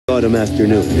autumn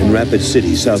afternoon in Rapid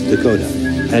City, South Dakota,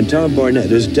 and Tom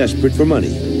Barnett is desperate for money.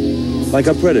 Like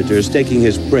a predator staking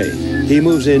his prey, he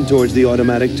moves in towards the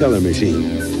automatic teller machine.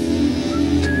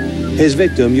 His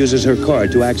victim uses her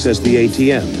card to access the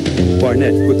ATM.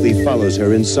 Barnett quickly follows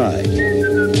her inside.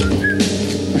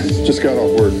 Just got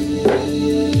off work.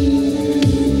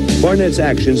 Barnett's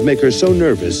actions make her so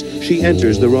nervous, she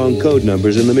enters the wrong code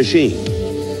numbers in the machine.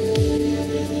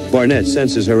 Barnett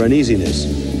senses her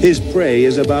uneasiness. His prey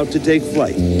is about to take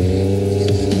flight. No,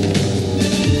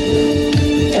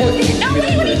 wait,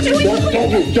 what are you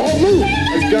doing? Don't move.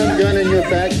 There's gun in your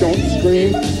back. Don't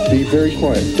scream. Be very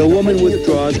quiet. The woman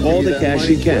withdraws all the cash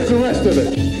she can. Where's the rest of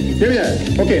it? Give me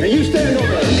that. Okay, now you stand over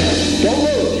there. Don't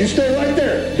move. You stay right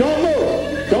there. Don't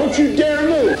move. Don't you dare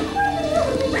move.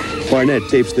 Barnett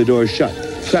tapes the door shut,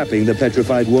 trapping the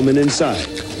petrified woman inside.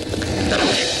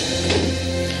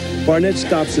 Barnett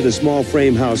stops at a small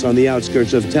frame house on the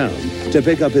outskirts of town to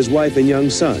pick up his wife and young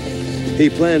son. He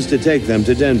plans to take them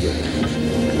to Denver.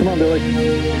 Come on, Billy.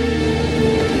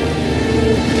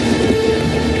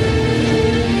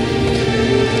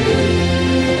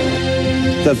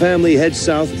 The family heads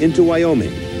south into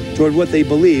Wyoming, toward what they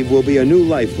believe will be a new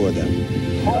life for them.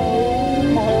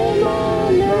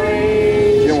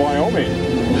 In Wyoming.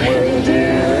 Where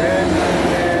deer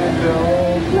and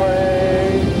don't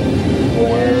play,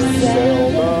 where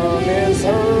seldom is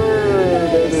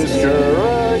heard a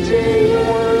discouraging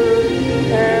word,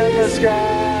 and the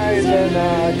skies are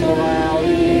not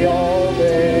cloudy all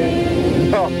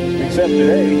day. Oh, except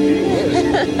today.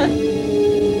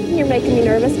 You're making me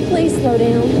nervous. Please slow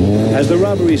down. As the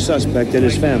robbery suspect and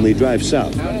his family drive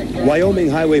south, Wyoming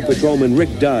Highway Patrolman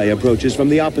Rick Dye approaches from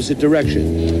the opposite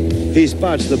direction. He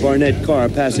spots the Barnett car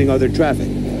passing other traffic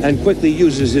and quickly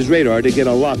uses his radar to get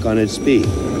a lock on its speed.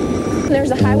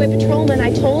 There's a highway patrolman.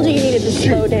 I told you needed to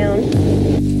slow down.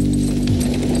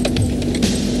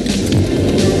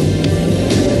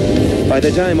 By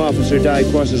the time Officer Dye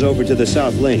crosses over to the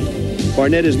south lane,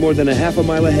 Barnett is more than a half a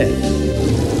mile ahead.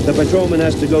 The patrolman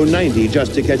has to go 90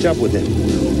 just to catch up with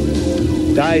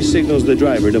him. Dye signals the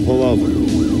driver to pull over.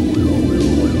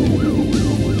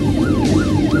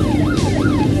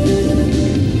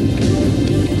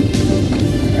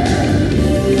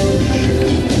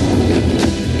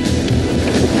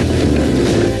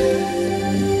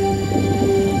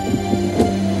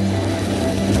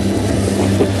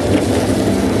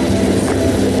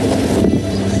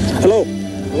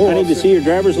 I need to see your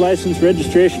driver's license,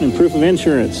 registration, and proof of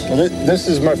insurance. Well, this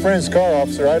is my friend's car,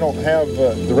 officer. I don't have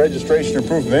the registration or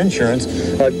proof of insurance.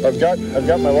 I've got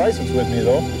my license with me,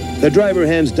 though. The driver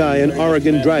hands Dye an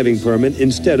Oregon driving permit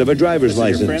instead of a driver's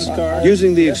license,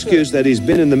 using the excuse that he's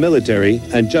been in the military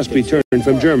and just returned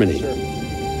from Germany.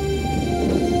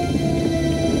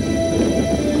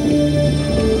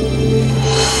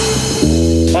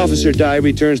 Officer Dye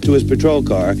returns to his patrol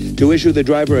car to issue the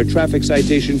driver a traffic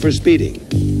citation for speeding,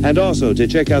 and also to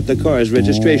check out the car's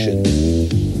registration.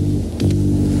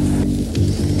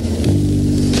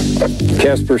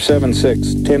 Casper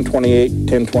 76, 1028,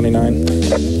 1029.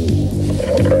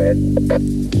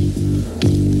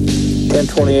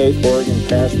 1028 Oregon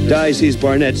Casper. Dye sees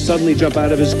Barnett suddenly jump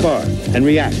out of his car and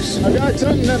reacts. I've got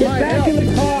something that might help. Get back in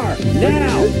the car,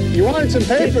 now! You wanted some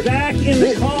paper? Get back in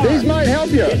the car! These might help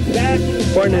you. Get back.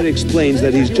 Barnett explains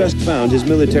that he's just found his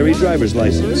military driver's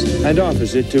license and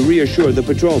offers it to reassure the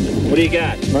patrolman. What do you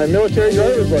got? My military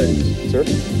driver's license, sir.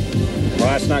 Well,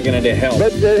 that's not going to help.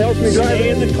 But it helps me drive. Stay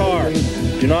in the car.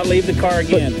 Do not leave the car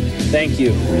again. Thank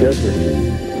you. Yes, sir.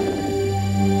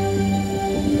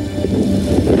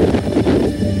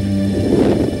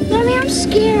 Mommy, I'm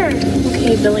scared.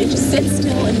 Okay, Billy, just sit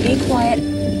still and be quiet.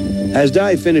 As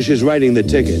Dye finishes writing the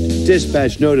ticket,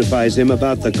 dispatch notifies him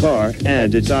about the car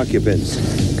and its occupants.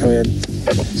 Go ahead.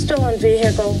 Stolen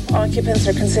vehicle. Occupants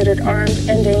are considered armed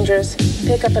and dangerous.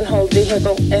 Pick up and hold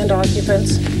vehicle and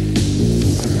occupants.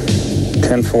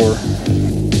 10-4.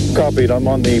 Copied. I'm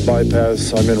on the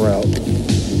bypass. I'm en route.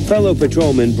 Fellow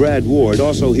patrolman Brad Ward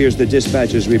also hears the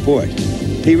dispatcher's report.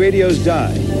 He radios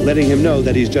Dye, letting him know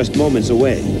that he's just moments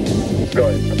away. Go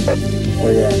ahead.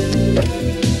 Where you at?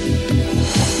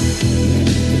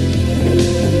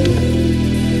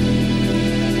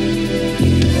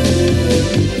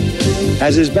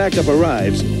 As his backup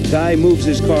arrives, Dye moves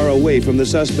his car away from the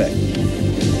suspect.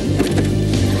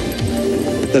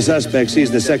 The suspect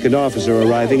sees the second officer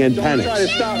arriving and panics. Try to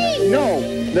stop. No,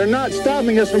 they're not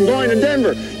stopping us from going to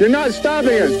Denver. They're not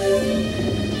stopping us.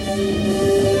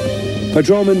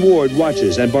 Patrolman Ward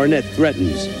watches and Barnett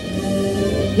threatens.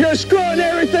 You're screwing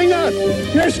everything up.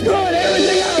 You're screwing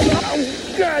everything up. Oh,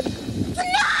 God.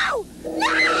 No!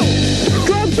 No!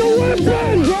 Drop the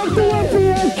weapon. Drop the weapon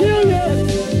or I'll kill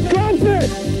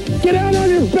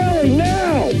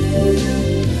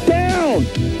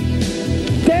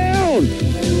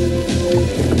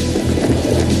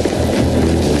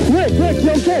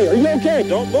okay? Are you okay?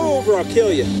 Don't move or I'll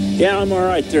kill you. Yeah, I'm all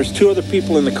right. There's 2 other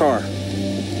people in the car.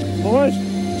 Boys,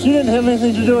 she didn't have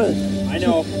anything to do with it. I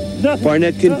know. Nothing.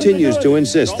 Barnett continues to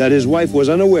insist that his wife was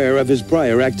unaware of his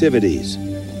prior activities.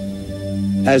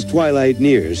 As twilight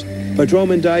nears,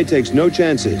 Patrolman Dye takes no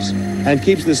chances and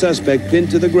keeps the suspect pinned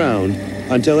to the ground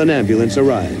until an ambulance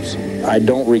arrives. I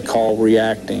don't recall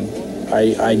reacting.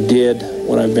 I did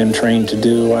what I've been trained to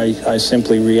do. I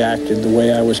simply reacted the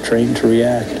way I was trained to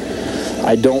react.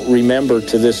 I don't remember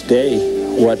to this day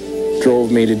what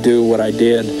drove me to do what I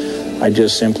did. I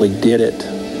just simply did it.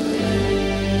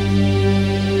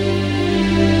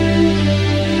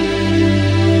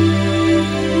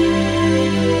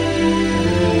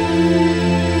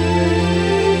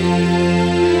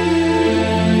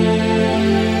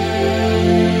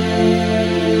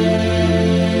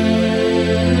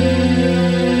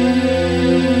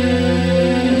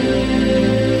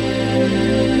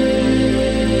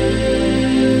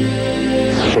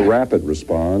 Rapid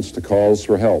response to calls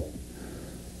for help.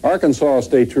 Arkansas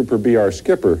State Trooper B.R.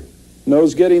 Skipper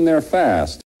knows getting there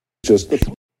fast. Just the